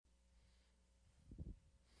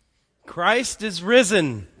Christ is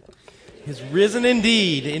risen. He's risen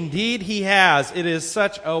indeed. Indeed he has. It is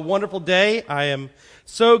such a wonderful day. I am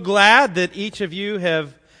so glad that each of you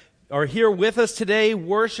are here with us today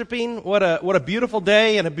worshiping. What a beautiful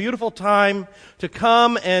day and a beautiful time to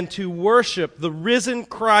come and to worship the risen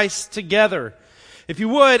Christ together. If you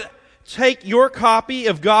would, take your copy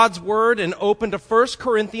of God's Word and open to 1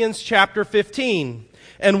 Corinthians chapter 15.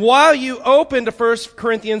 And while you open to 1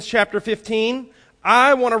 Corinthians chapter 15,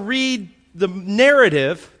 I want to read the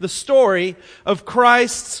narrative, the story of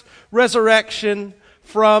Christ's resurrection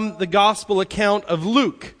from the gospel account of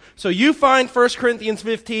Luke. So you find 1 Corinthians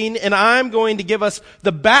 15, and I'm going to give us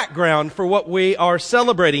the background for what we are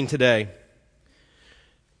celebrating today.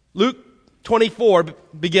 Luke 24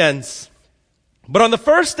 begins. But on the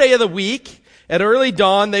first day of the week, at early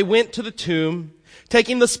dawn, they went to the tomb,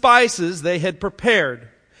 taking the spices they had prepared.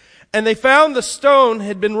 And they found the stone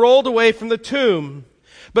had been rolled away from the tomb.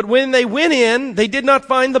 But when they went in, they did not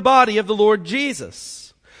find the body of the Lord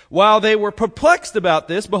Jesus. While they were perplexed about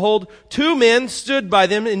this, behold, two men stood by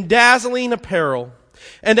them in dazzling apparel.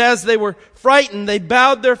 And as they were frightened, they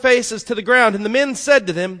bowed their faces to the ground. And the men said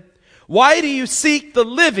to them, "Why do you seek the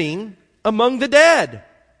living among the dead?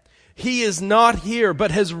 He is not here,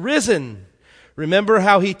 but has risen. Remember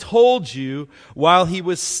how he told you while he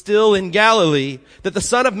was still in Galilee that the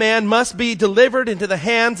Son of Man must be delivered into the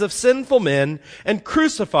hands of sinful men and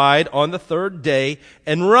crucified on the third day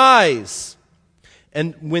and rise."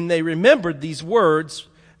 And when they remembered these words,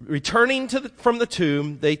 returning from the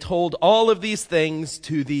tomb, they told all of these things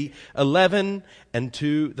to the 11 and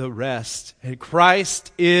to the rest. And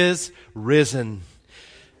Christ is risen.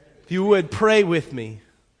 If you would pray with me.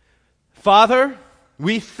 Father,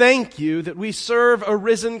 we thank you that we serve a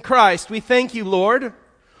risen Christ. We thank you, Lord,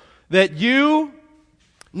 that you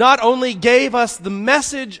not only gave us the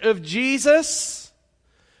message of Jesus,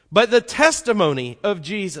 but the testimony of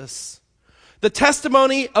Jesus. The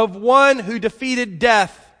testimony of one who defeated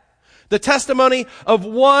death. The testimony of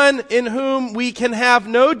one in whom we can have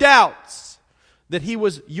no doubts that he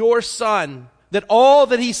was your Son. That all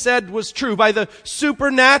that he said was true by the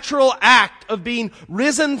supernatural act of being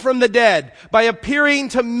risen from the dead, by appearing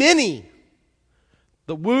to many,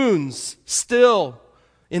 the wounds still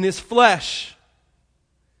in his flesh,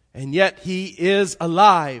 and yet he is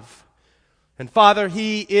alive. And Father,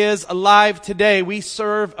 he is alive today. We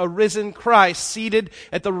serve a risen Christ seated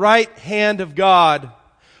at the right hand of God,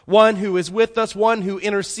 one who is with us, one who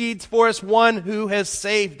intercedes for us, one who has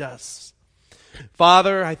saved us.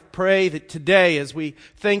 Father, I pray that today as we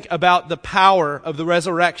think about the power of the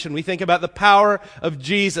resurrection, we think about the power of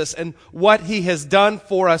Jesus and what he has done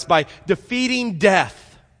for us by defeating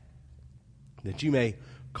death, that you may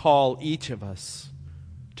call each of us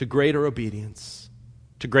to greater obedience,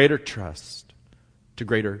 to greater trust, to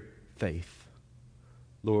greater faith.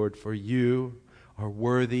 Lord, for you are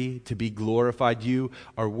worthy to be glorified. You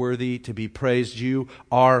are worthy to be praised. You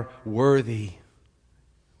are worthy.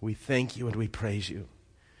 We thank you and we praise you.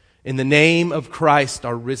 In the name of Christ,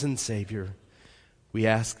 our risen Savior, we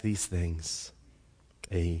ask these things.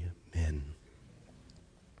 Amen.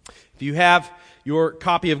 If you have your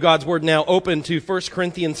copy of God's Word now open to 1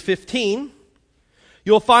 Corinthians 15,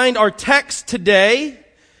 you'll find our text today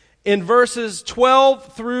in verses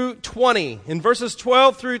 12 through 20. In verses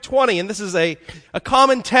 12 through 20, and this is a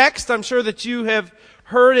common text. I'm sure that you have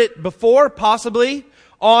heard it before, possibly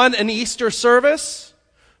on an Easter service.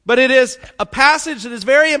 But it is a passage that is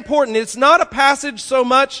very important. It's not a passage so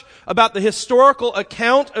much about the historical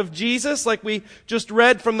account of Jesus, like we just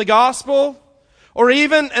read from the gospel, or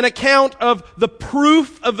even an account of the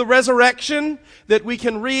proof of the resurrection that we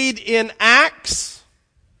can read in Acts.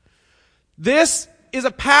 This is a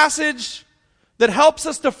passage that helps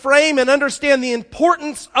us to frame and understand the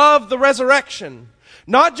importance of the resurrection.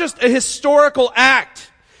 Not just a historical act.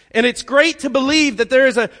 And it's great to believe that there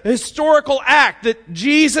is a historical act, that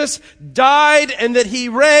Jesus died and that he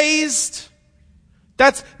raised.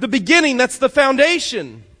 That's the beginning, that's the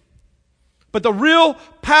foundation. But the real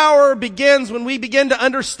power begins when we begin to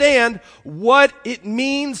understand what it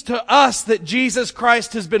means to us that Jesus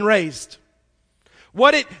Christ has been raised.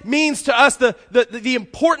 What it means to us, the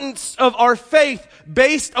importance of our faith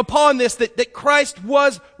based upon this, that Christ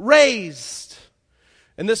was raised.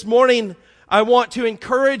 And this morning, I want to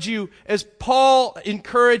encourage you, as Paul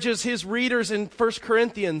encourages his readers in 1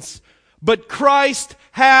 Corinthians, but Christ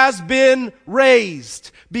has been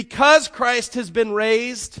raised. Because Christ has been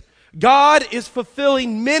raised, God is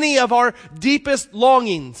fulfilling many of our deepest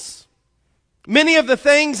longings. Many of the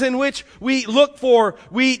things in which we look for,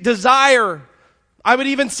 we desire, I would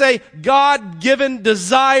even say God-given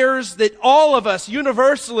desires that all of us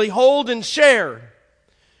universally hold and share,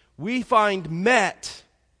 we find met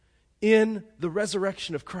in the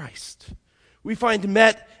resurrection of Christ. We find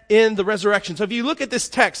met in the resurrection. So if you look at this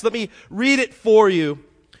text, let me read it for you.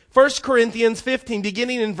 1 Corinthians 15,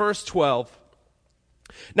 beginning in verse 12.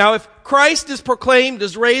 Now, if Christ is proclaimed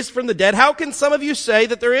as raised from the dead, how can some of you say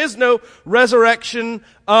that there is no resurrection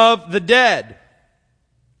of the dead?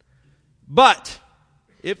 But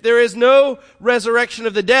if there is no resurrection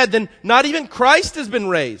of the dead, then not even Christ has been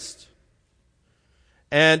raised.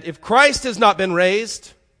 And if Christ has not been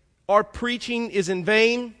raised, our preaching is in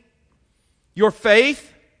vain. Your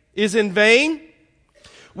faith is in vain.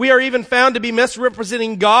 We are even found to be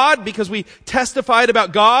misrepresenting God because we testified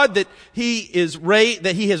about God that He has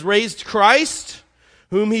raised Christ,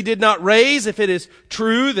 whom He did not raise, if it is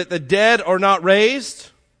true that the dead are not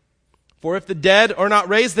raised. For if the dead are not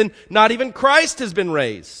raised, then not even Christ has been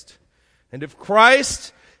raised. And if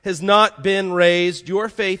Christ has not been raised, your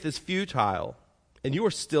faith is futile, and you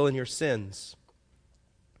are still in your sins.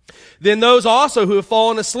 Then those also who have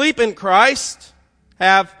fallen asleep in Christ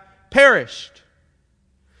have perished.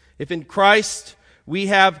 If in Christ we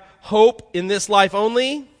have hope in this life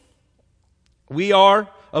only, we are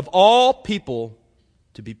of all people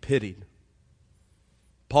to be pitied.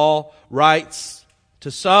 Paul writes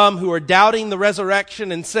to some who are doubting the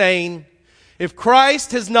resurrection and saying, if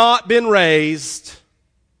Christ has not been raised,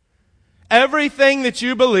 everything that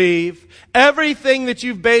you believe, everything that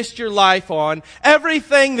you've based your life on,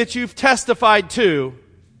 everything that you've testified to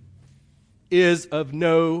is of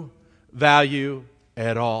no value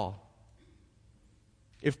at all.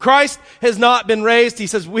 If Christ has not been raised, he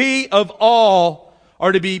says, we of all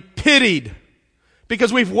are to be pitied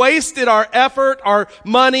because we've wasted our effort, our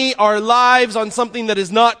money, our lives on something that is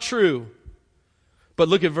not true. But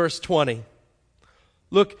look at verse 20.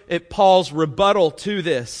 Look at Paul's rebuttal to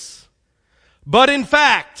this. But in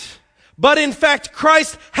fact,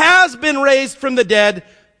 Christ has been raised from the dead,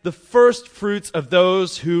 the first fruits of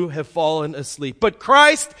those who have fallen asleep. But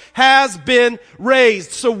Christ has been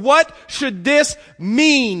raised. So what should this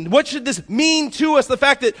mean? What should this mean to us? The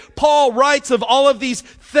fact that Paul writes of all of these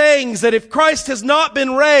things that if Christ has not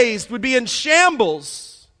been raised would be in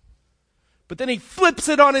shambles. But then he flips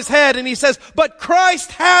it on his head and he says, but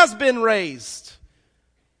Christ has been raised.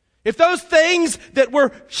 If those things that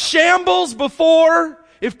were shambles before,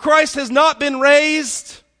 if Christ has not been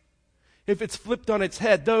raised, if it's flipped on its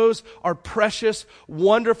head, those are precious,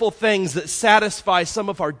 wonderful things that satisfy some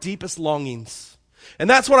of our deepest longings. And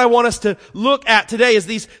that's what I want us to look at today is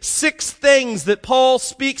these 6 things that Paul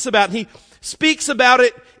speaks about. And he speaks about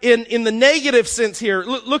it in the negative sense here.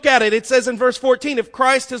 Look at it. It says in verse 14, if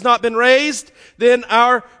Christ has not been raised, then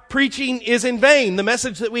our preaching is in vain. The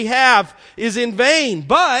message that we have is in vain.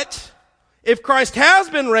 But if Christ has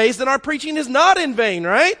been raised, then our preaching is not in vain,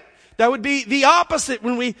 right? That would be the opposite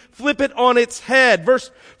when we flip it on its head. Verse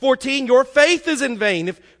 14, your faith is in vain.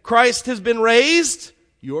 If Christ has been raised,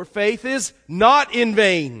 your faith is not in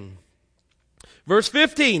vain. Verse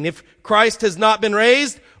 15, if Christ has not been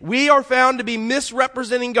raised, we are found to be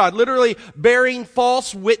misrepresenting God, literally bearing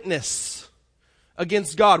false witness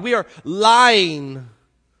against God. We are lying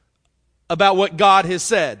about what God has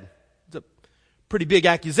said. It's a pretty big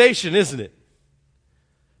accusation, isn't it?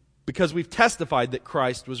 Because we've testified that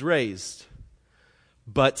Christ was raised.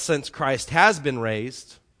 But since Christ has been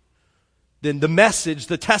raised, then the message,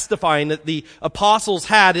 the testifying that the apostles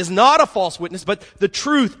had is not a false witness, but the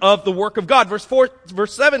truth of the work of God. Verse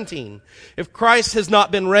 17. If Christ has not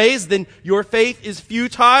been raised, then your faith is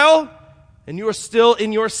futile and you are still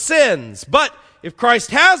in your sins. But if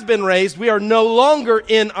Christ has been raised, we are no longer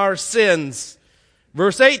in our sins.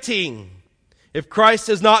 Verse 18. If Christ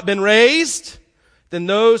has not been raised, then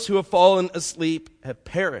those who have fallen asleep have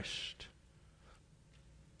perished.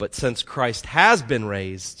 But since Christ has been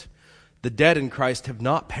raised, the dead in Christ have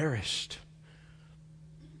not perished.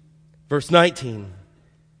 Verse 19,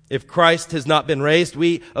 if Christ has not been raised,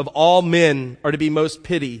 we of all men are to be most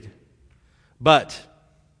pitied. But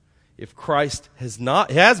if Christ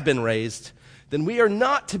has been raised, then we are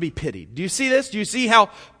not to be pitied. Do you see this? Do you see how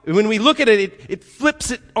when we look at it, it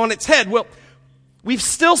flips it on its head? Well, we've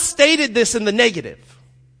still stated this in the negative.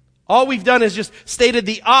 All we've done is just stated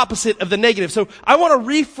the opposite of the negative. So I want to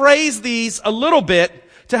rephrase these a little bit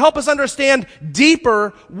to help us understand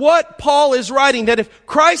deeper what Paul is writing. That if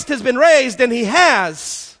Christ has been raised, and he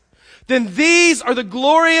has, then these are the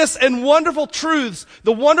glorious and wonderful truths,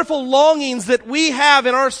 the wonderful longings that we have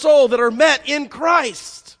in our soul that are met in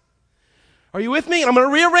Christ. Are you with me? And I'm going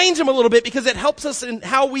to rearrange them a little bit because it helps us in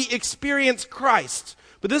how we experience Christ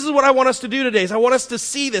But this is what I want us to do today, is I want us to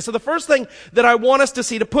see this. So the first thing that I want us to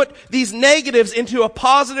see, to put these negatives into a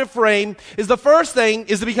positive frame, is the first thing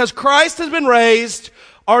is that because Christ has been raised,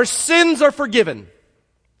 our sins are forgiven.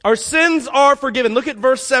 Our sins are forgiven. Look at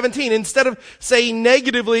verse 17. Instead of saying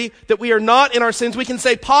negatively that we are not in our sins, we can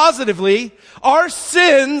say positively, our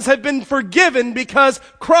sins have been forgiven because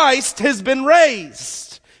Christ has been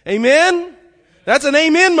raised. Amen? That's an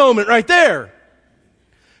amen moment right there.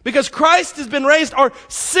 Because Christ has been raised, our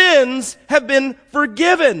sins have been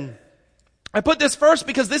forgiven. I put this first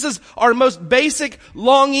because this is our most basic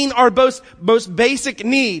longing, our most basic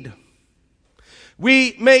need.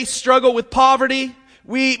 We may struggle with poverty.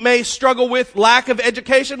 We may struggle with lack of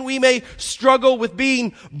education. We may struggle with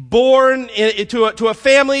being born to a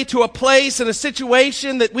family, to a place, in a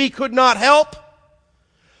situation that we could not help.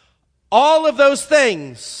 All of those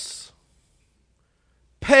things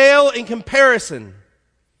pale in comparison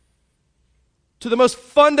to the most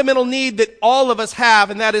fundamental need that all of us have,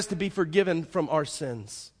 and that is to be forgiven from our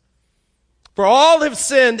sins. For all have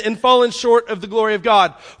sinned and fallen short of the glory of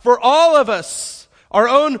God. For all of us, our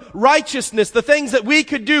own righteousness, the things that we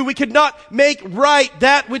could do, we could not make right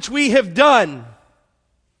that which we have done.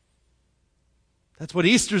 That's what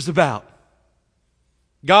Easter's about.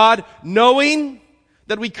 God, knowing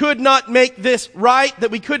that we could not make this right, that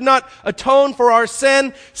we could not atone for our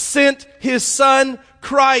sin, sent His Son,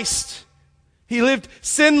 Christ. He lived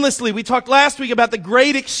sinlessly. We talked last week about the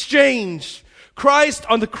great exchange. Christ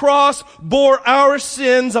on the cross bore our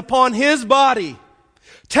sins upon His body,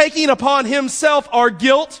 taking upon Himself our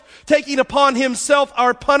guilt, taking upon Himself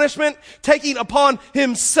our punishment, taking upon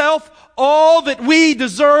Himself all that we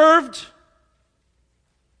deserved,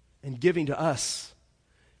 and giving to us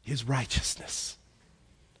His righteousness,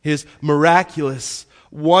 His miraculous,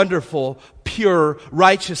 wonderful, pure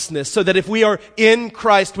righteousness, so that if we are in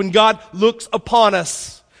Christ, when God looks upon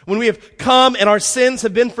us, when we have come and our sins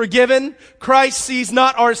have been forgiven, Christ sees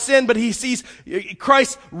not our sin, but He sees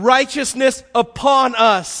Christ's righteousness upon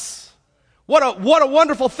us. What a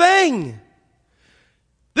wonderful thing!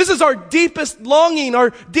 This is our deepest longing, our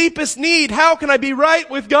deepest need. How can I be right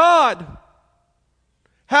with God?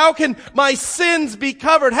 How can my sins be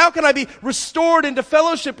covered? How can I be restored into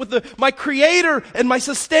fellowship with my Creator and my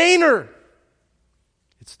Sustainer?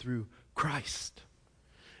 It's through Christ.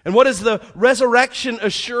 And what does the resurrection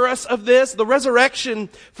assure us of this? The resurrection,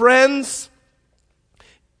 friends,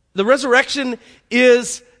 the resurrection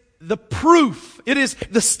is the proof. It is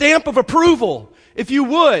the stamp of approval, if you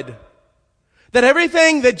would, that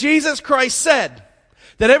everything that Jesus Christ said,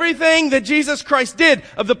 that everything that Jesus Christ did,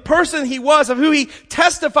 of the person He was, of who He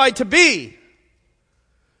testified to be,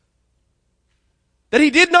 that He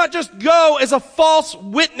did not just go as a false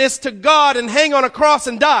witness to God and hang on a cross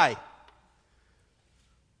and die,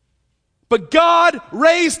 but God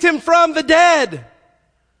raised Him from the dead.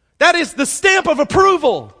 That is the stamp of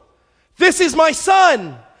approval. This is my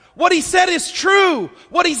Son. What He said is true.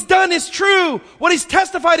 What He's done is true. What He's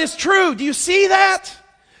testified is true. Do you see that?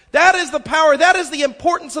 That is the power. That is the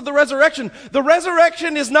importance of the resurrection. The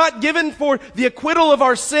resurrection is not given for the acquittal of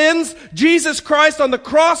our sins. Jesus Christ on the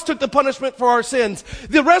cross took the punishment for our sins.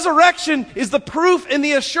 The resurrection is the proof and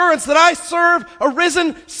the assurance that I serve a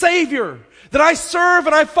risen Savior. That I serve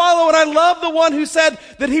and I follow and I love the one who said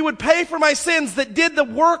that He would pay for my sins, that did the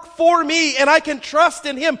work for me, and I can trust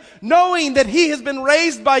in Him, knowing that He has been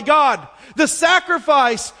raised by God. The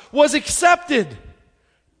sacrifice was accepted.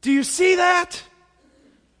 Do you see that?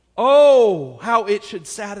 Oh, how it should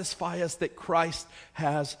satisfy us that Christ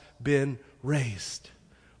has been raised.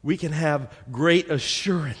 We can have great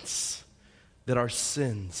assurance that our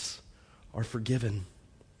sins are forgiven.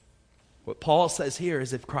 What Paul says here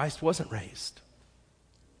is if Christ wasn't raised,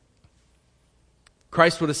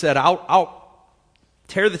 Christ would have said, I'll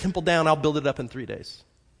tear the temple down, I'll build it up in 3 days.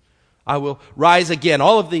 I will rise again.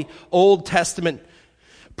 All of the Old Testament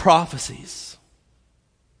prophecies.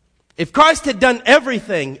 If Christ had done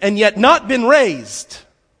everything and yet not been raised,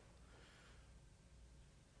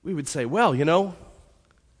 we would say, well, you know,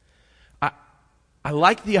 I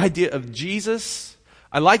like the idea of Jesus.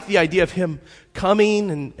 I like the idea of Him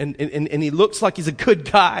coming and He looks like He's a good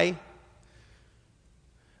guy.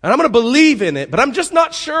 And I'm going to believe in it, but I'm just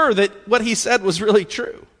not sure that what He said was really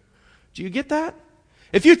true. Do you get that?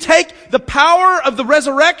 If you take the power of the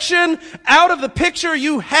resurrection out of the picture,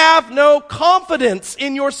 you have no confidence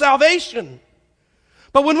in your salvation.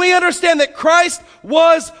 But when we understand that Christ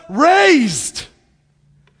was raised,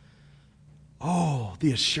 oh,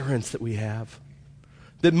 the assurance that we have.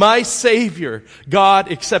 That my Savior,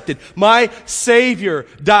 God accepted. My Savior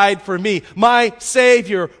died for me. My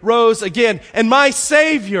Savior rose again. And my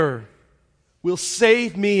Savior will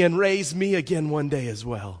save me and raise me again one day as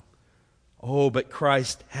well. Oh, but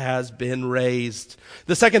Christ has been raised.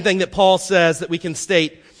 The second thing that Paul says that we can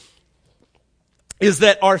state is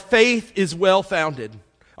that our faith is well-founded.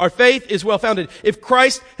 Our faith is well-founded. If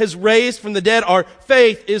Christ has raised from the dead, our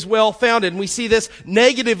faith is well-founded. And we see this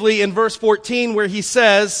negatively in verse 14 where he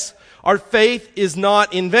says, our faith is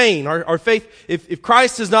not in vain. Our faith, if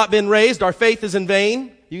Christ has not been raised, our faith is in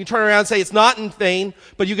vain. You can turn around and say it's not in vain,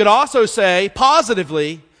 but you could also say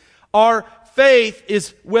positively, our faith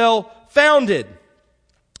is well-founded.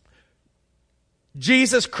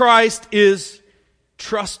 Jesus Christ is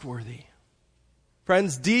trustworthy.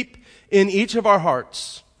 Friends, deep in each of our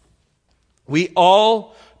hearts, we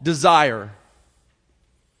all desire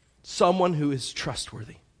someone who is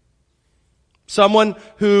trustworthy. Someone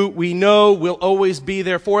who we know will always be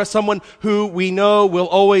there for us. Someone who we know will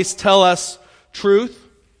always tell us truth.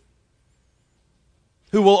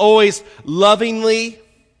 Who will always lovingly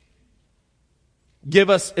give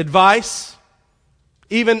us advice.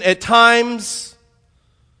 Even at times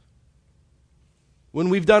when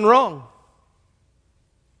we've done wrong.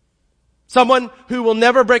 Someone who will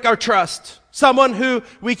never break our trust. Someone who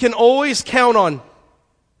we can always count on.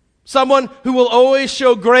 Someone who will always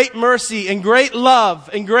show great mercy and great love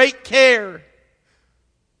and great care.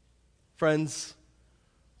 Friends,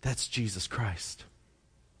 that's Jesus Christ.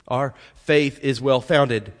 Our faith is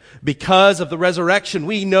well-founded. Because of the resurrection,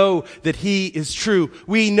 we know that He is true.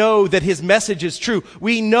 We know that His message is true.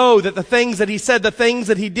 We know that the things that He said, the things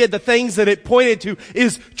that He did, the things that it pointed to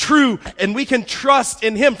is true. And we can trust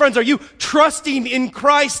in Him. Friends, are you trusting in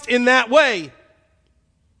Christ in that way?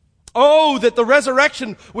 Oh, that the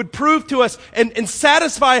resurrection would prove to us and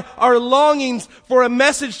satisfy our longings for a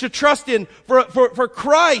message to trust in, for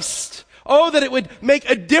Christ. Oh, that it would make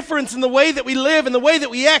a difference in the way that we live and the way that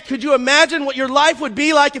we act. Could you imagine what your life would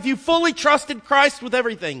be like if you fully trusted Christ with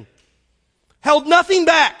everything? Held nothing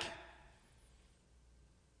back.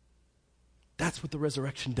 That's what the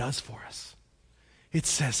resurrection does for us. It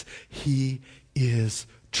says, He is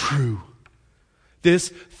true. This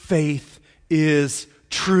faith is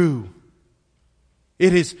true.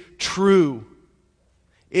 It is true.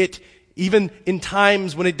 It, even in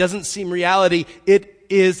times when it doesn't seem reality, it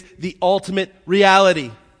is the ultimate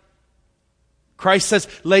reality. Christ says,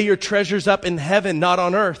 lay your treasures up in heaven, not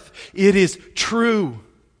on earth. It is true.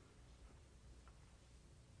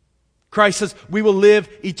 Christ says, we will live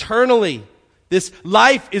eternally. This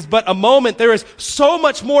life is but a moment. There is so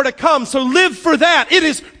much more to come, so live for that. It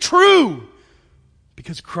is true.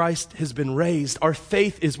 Because Christ has been raised, our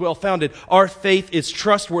faith is well-founded. Our faith is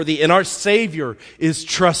trustworthy, and our Savior is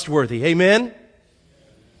trustworthy. Amen?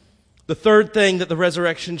 The third thing that the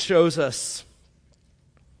resurrection shows us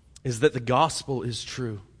is that the gospel is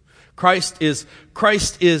true. Christ is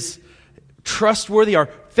trustworthy. Our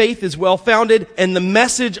faith is well-founded, and the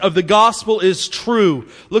message of the gospel is true.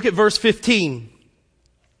 Look at verse 15.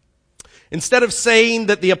 Instead of saying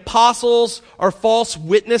that the apostles are false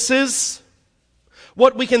witnesses,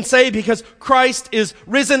 what we can say, because Christ is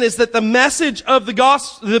risen, is that the message of the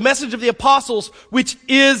gospel, the message of the apostles, which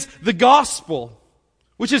is the gospel,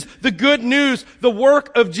 which is the good news, the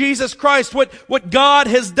work of Jesus Christ, what God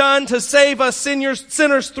has done to save us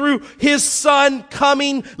sinners through His Son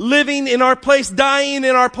coming, living in our place, dying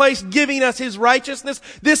in our place, giving us His righteousness.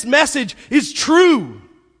 This message is true.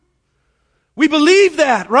 We believe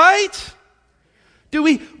that, right? Do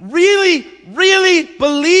we really, really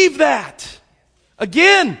believe that?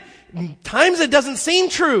 Again, times it doesn't seem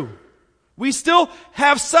true. We still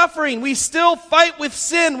have suffering. We still fight with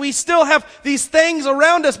sin. We still have these things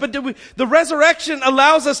around us. But the resurrection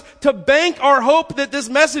allows us to bank our hope that this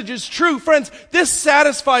message is true. Friends, this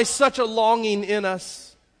satisfies such a longing in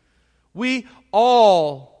us. We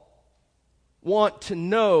all want to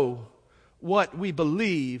know what we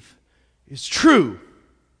believe is true.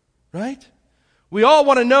 Right? We all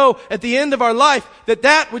want to know at the end of our life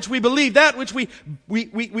that which we believe, that which we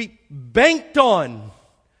banked on,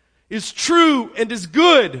 is true and is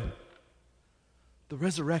good. The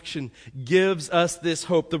resurrection gives us this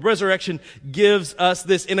hope. The resurrection gives us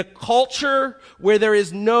this in a culture where there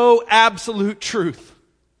is no absolute truth.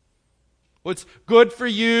 What's good for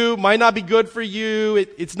you might not be good for you.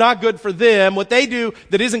 It's not good for them. What they do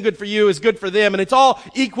that isn't good for you is good for them. And it's all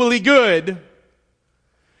equally good.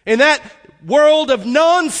 In that world of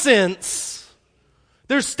nonsense,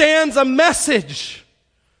 there stands a message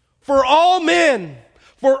for all men,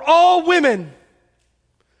 for all women.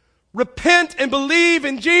 Repent and believe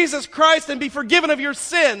in Jesus Christ and be forgiven of your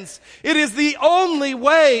sins. It is the only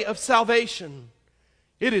way of salvation.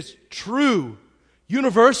 It is true,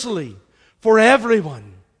 universally, for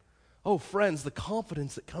everyone. Oh, friends, the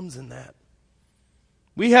confidence that comes in that.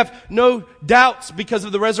 We have no doubts because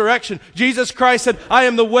of the resurrection. Jesus Christ said, I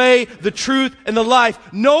am the way, the truth, and the life.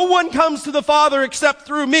 No one comes to the Father except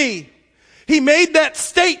through me. He made that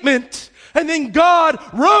statement, and then God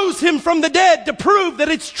rose him from the dead to prove that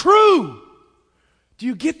it's true. Do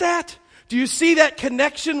you get that? Do you see that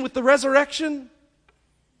connection with the resurrection?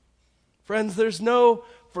 Friends,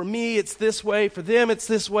 for me it's this way, for them it's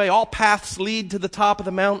this way. All paths lead to the top of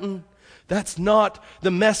the mountain. That's not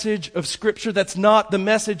the message of Scripture. That's not the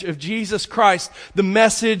message of Jesus Christ. The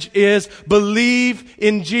message is believe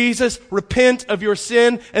in Jesus, repent of your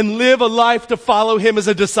sin, and live a life to follow him as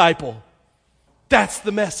a disciple. That's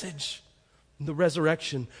the message. And the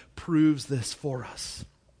resurrection proves this for us.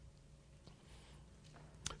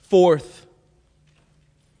 Fourth,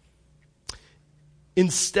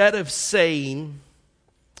 instead of saying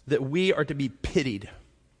that we are to be pitied,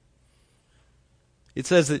 it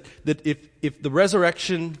says that if the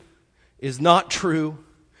resurrection is not true,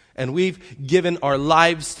 and we've given our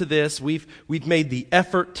lives to this, we've made the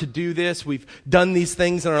effort to do this, we've done these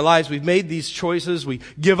things in our lives, we've made these choices, we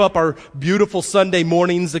give up our beautiful Sunday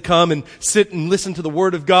mornings to come and sit and listen to the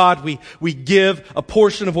Word of God, we give a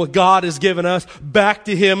portion of what God has given us back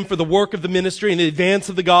to Him for the work of the ministry in advance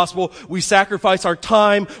of the gospel, we sacrifice our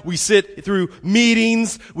time, we sit through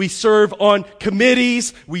meetings, we serve on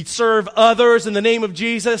committees, we serve others in the name of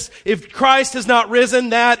Jesus. If Christ has not risen,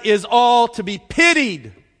 that is all to be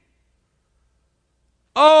pitied.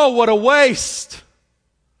 Oh, what a waste.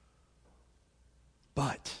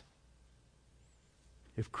 But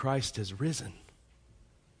if Christ has risen,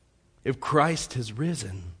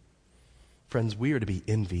 friends, we are to be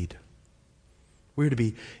envied. We are to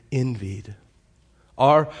be envied.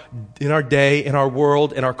 In our day, in our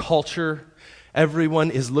world, in our culture,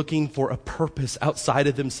 everyone is looking for a purpose outside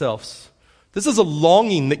of themselves. This is a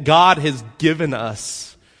longing that God has given us.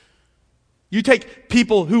 You take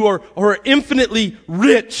people who are infinitely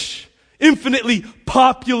rich, infinitely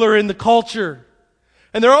popular in the culture,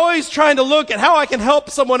 and they're always trying to look at how I can help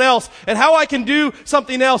someone else and how I can do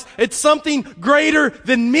something else. It's something greater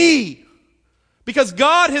than me. Because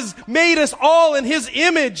God has made us all in His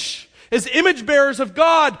image, as image bearers of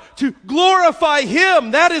God, to glorify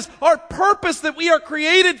Him. That is our purpose that we are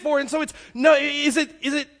created for. And so is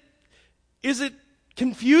it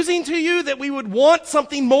confusing to you that we would want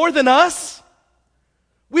something more than us?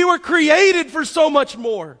 We were created for so much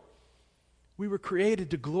more. We were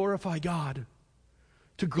created to glorify God.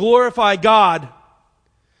 To glorify God.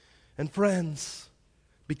 And friends,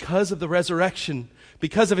 because of the resurrection,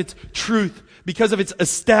 because of its truth, because of its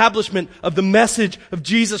establishment of the message of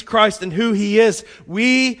Jesus Christ and who He is,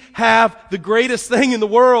 we have the greatest thing in the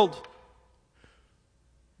world.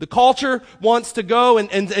 The culture wants to go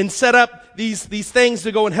and set up these things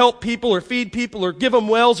to go and help people or feed people or give them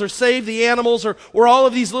wells or save the animals or all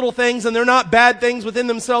of these little things, and they're not bad things within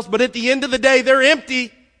themselves, but at the end of the day, they're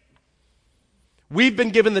empty. We've been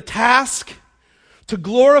given the task to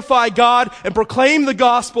glorify God and proclaim the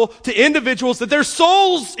gospel to individuals that their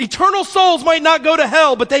souls, eternal souls, might not go to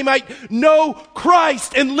hell, but they might know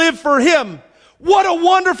Christ and live for Him. What a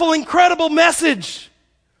wonderful, incredible message!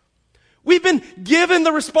 We've been given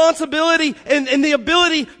the responsibility and the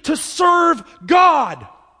ability to serve God.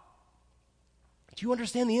 Do you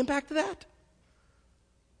understand the impact of that?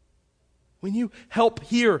 When you help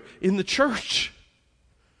here in the church,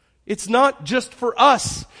 it's not just for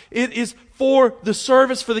us. It is for the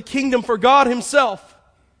service, for the kingdom, for God Himself.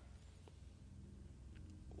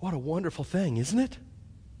 What a wonderful thing, isn't it?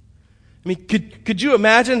 I mean, could you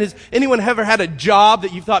imagine, has anyone ever had a job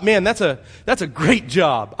that you thought, man, that's a great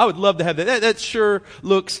job. I would love to have that. That sure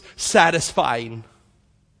looks satisfying.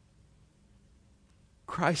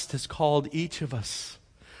 Christ has called each of us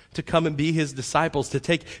to come and be His disciples, to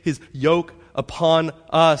take His yoke upon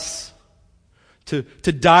us, to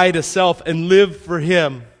die to self and live for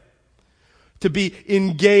Him, to be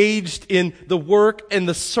engaged in the work and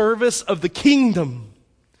the service of the kingdom.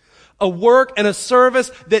 A work and a service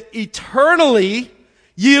that eternally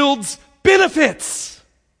yields benefits.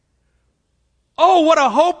 Oh, what a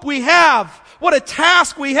hope we have. What a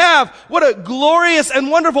task we have. What a glorious and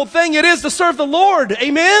wonderful thing it is to serve the Lord.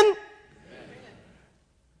 Amen?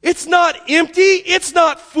 It's not empty. It's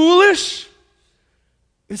not foolish.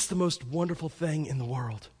 It's the most wonderful thing in the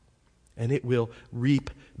world. And it will reap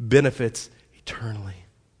benefits eternally.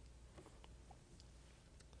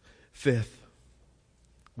 Fifth,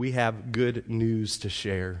 we have good news to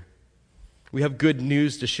share. We have good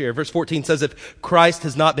news to share. Verse 14 says, if Christ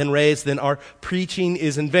has not been raised, then our preaching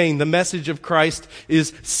is in vain. The message of Christ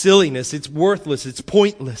is silliness. It's worthless. It's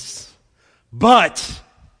pointless. But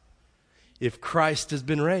if Christ has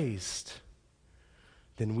been raised,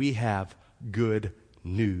 then we have good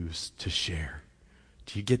news to share.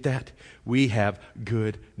 Do you get that? We have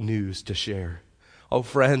good news to share. Oh,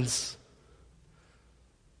 friends,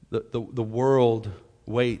 the world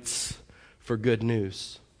waits for good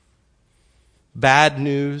news. Bad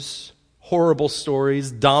news, horrible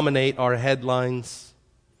stories dominate our headlines.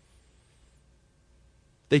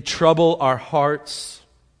 They trouble our hearts.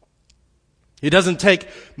 It doesn't take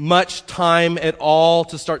much time at all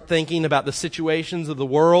to start thinking about the situations of the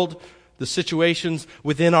world, the situations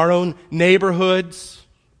within our own neighborhoods,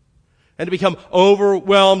 and to become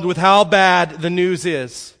overwhelmed with how bad the news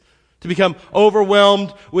is, to become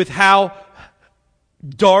overwhelmed with how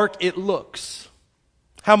dark it looks,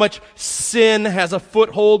 how much sin has a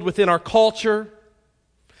foothold within our culture,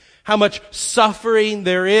 how much suffering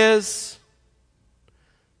there is.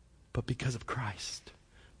 But because of Christ,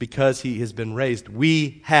 because He has been raised,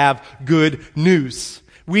 we have good news.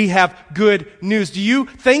 We have good news. Do you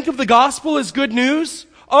think of the gospel as good news?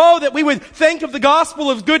 Oh, that we would think of the gospel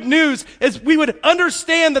as good news, as we would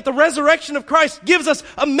understand that the resurrection of Christ gives us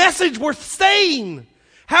a message worth saying.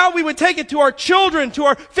 How we would take it to our children, to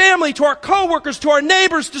our family, to our coworkers, to our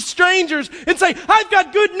neighbors, to strangers, and say, I've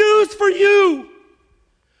got good news for you.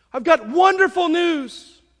 I've got wonderful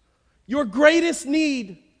news. Your greatest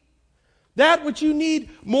need, that which you need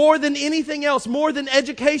more than anything else, more than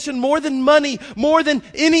education, more than money, more than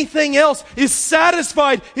anything else, is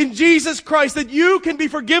satisfied in Jesus Christ, that you can be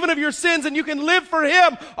forgiven of your sins and you can live for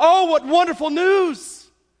Him. Oh, what wonderful news!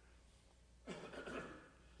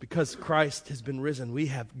 Because Christ has been risen, we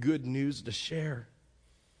have good news to share.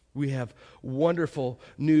 We have wonderful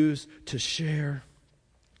news to share.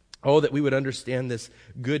 Oh, that we would understand this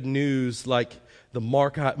good news like the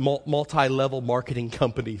multi-level marketing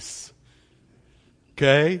companies.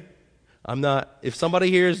 Okay? If somebody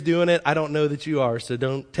here is doing it, I don't know that you are, so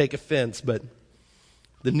don't take offense, but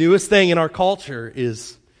the newest thing in our culture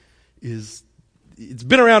is it's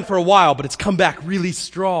been around for a while, but it's come back really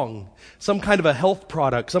strong. Some kind of a health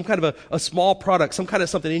product, some kind of a small product, some kind of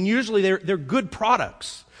something. And usually they're good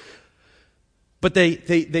products. But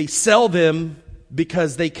they sell them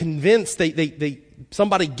because they convince,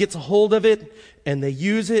 somebody gets a hold of it and they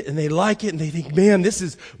use it and they like it and they think, man, this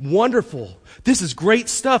is wonderful. This is great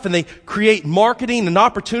stuff. And they create marketing and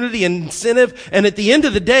opportunity and incentive. And at the end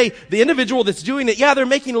of the day, the individual that's doing it, yeah, they're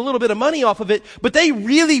making a little bit of money off of it, but they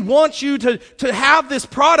really want you to have this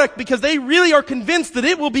product because they really are convinced that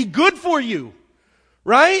it will be good for you.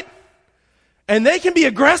 Right? And they can be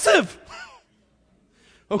aggressive.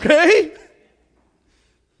 Okay?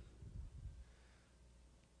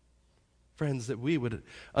 Friends, that we would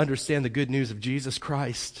understand the good news of Jesus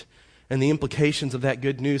Christ and the implications of that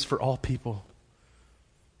good news for all people.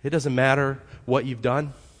 It doesn't matter what you've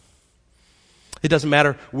done. It doesn't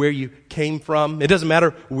matter where you came from. It doesn't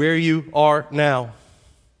matter where you are now.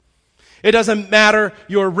 It doesn't matter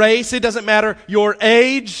your race. It doesn't matter your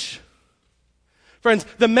age. Friends,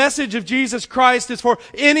 the message of Jesus Christ is for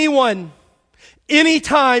anyone,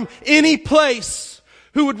 anytime, any place,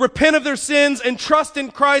 who would repent of their sins and trust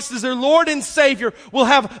in Christ as their Lord and Savior will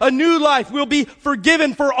have a new life, will be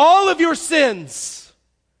forgiven for all of your sins.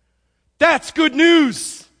 That's good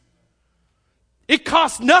news. It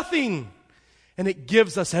costs nothing, and it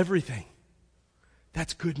gives us everything.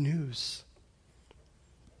 That's good news.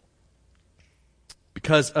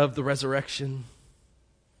 Because of the resurrection,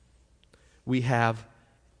 we have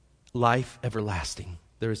life everlasting.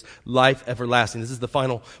 There is life everlasting. This is the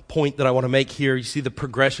final point that I want to make here. You see the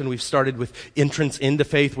progression. We've started with entrance into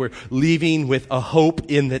faith. We're leaving with a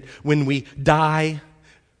hope in that when we die,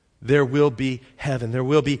 there will be heaven. There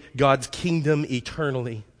will be God's kingdom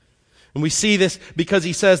eternally. And we see this because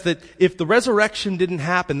He says that if the resurrection didn't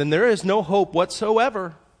happen, then there is no hope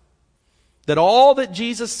whatsoever. That all that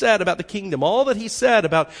Jesus said about the kingdom, all that He said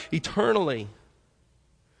about eternally,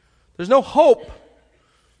 there's no hope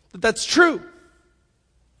that that's true.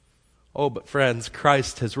 Oh, but friends,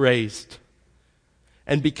 Christ has raised.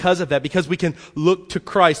 And because of that, because we can look to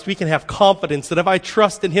Christ, we can have confidence that if I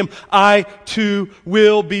trust in Him, I too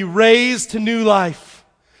will be raised to new life.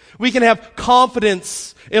 We can have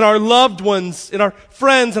confidence in our loved ones, in our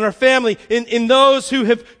friends, in our family, in those who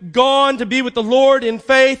have gone to be with the Lord in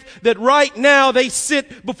faith, that right now they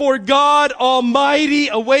sit before God Almighty,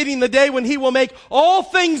 awaiting the day when He will make all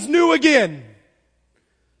things new again.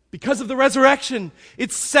 Because of the resurrection,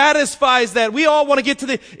 it satisfies that. We all want to get to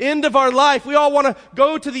the end of our life. We all want to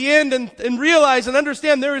go to the end and realize and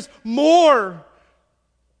understand there is more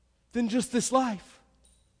than just this life.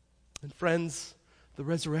 And friends, the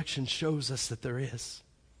resurrection shows us that there is.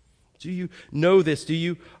 Do you know this? Do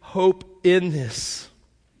you hope in this?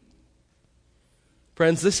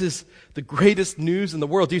 Friends, this is the greatest news in the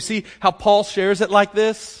world. Do you see how Paul shares it like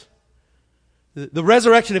this? The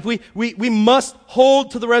resurrection, if we must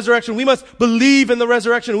hold to the resurrection, we must believe in the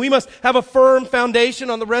resurrection, we must have a firm foundation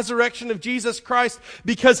on the resurrection of Jesus Christ,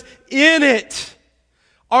 because in it,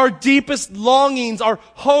 our deepest longings, our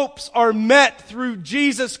hopes are met through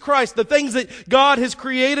Jesus Christ. The things that God has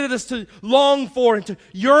created us to long for and to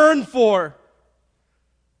yearn for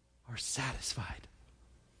are satisfied.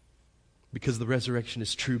 Because the resurrection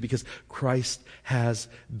is true, because Christ has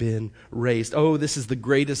been raised. Oh, this is the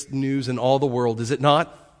greatest news in all the world, is it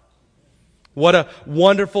not? What a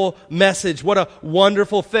wonderful message. What a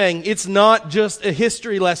wonderful thing. It's not just a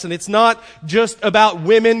history lesson. It's not just about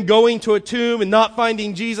women going to a tomb and not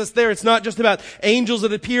finding Jesus there. It's not just about angels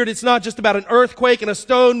that appeared. It's not just about an earthquake and a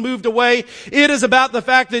stone moved away. It is about the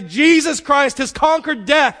fact that Jesus Christ has conquered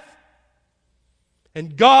death.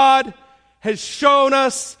 And God has shown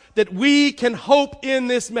us that we can hope in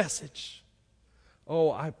this message.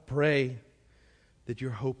 Oh, I pray that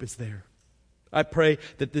your hope is there. I pray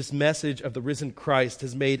that this message of the risen Christ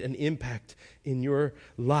has made an impact in your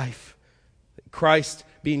life. Christ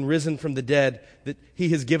being risen from the dead, that He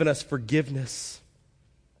has given us forgiveness.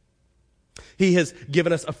 He has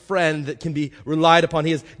given us a friend that can be relied upon.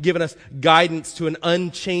 He has given us guidance to an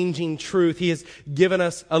unchanging truth. He has given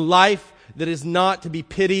us a life that is not to be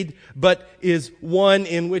pitied, but is one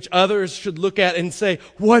in which others should look at and say,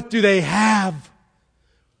 what do they have?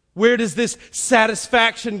 Where does this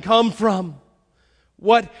satisfaction come from?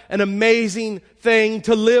 What an amazing thing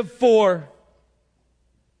to live for.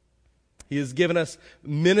 He has given us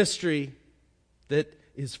ministry that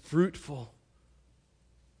is fruitful.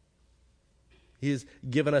 He has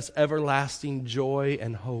given us everlasting joy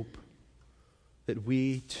and hope that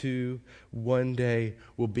we too one day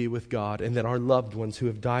will be with God, and that our loved ones who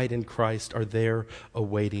have died in Christ are there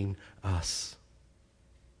awaiting us.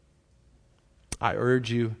 I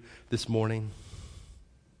urge you this morning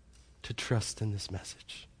to trust in this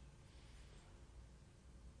message.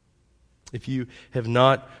 If you have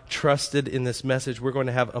not trusted in this message, we're going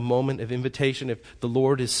to have a moment of invitation. If the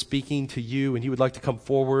Lord is speaking to you and you would like to come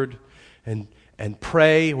forward and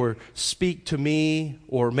pray or speak to me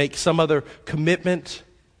or make some other commitment,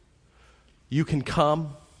 you can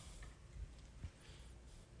come.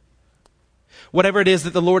 Whatever it is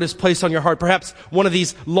that the Lord has placed on your heart, perhaps one of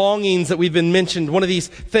these longings that we've been mentioned, one of these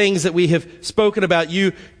things that we have spoken about,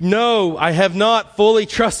 you know, I have not fully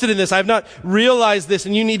trusted in this. I have not realized this,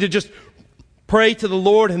 and you need to just pray to the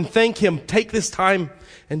Lord and thank Him. Take this time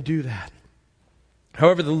and do that.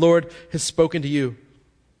 However the Lord has spoken to you,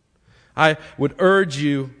 I would urge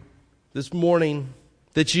you this morning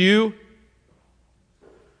that you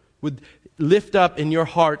would lift up in your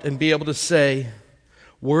heart and be able to say,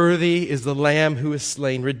 worthy is the Lamb who is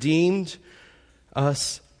slain, redeemed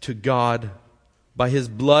us to God by His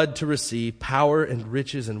blood to receive power and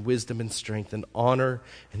riches and wisdom and strength and honor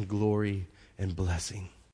and glory and blessing.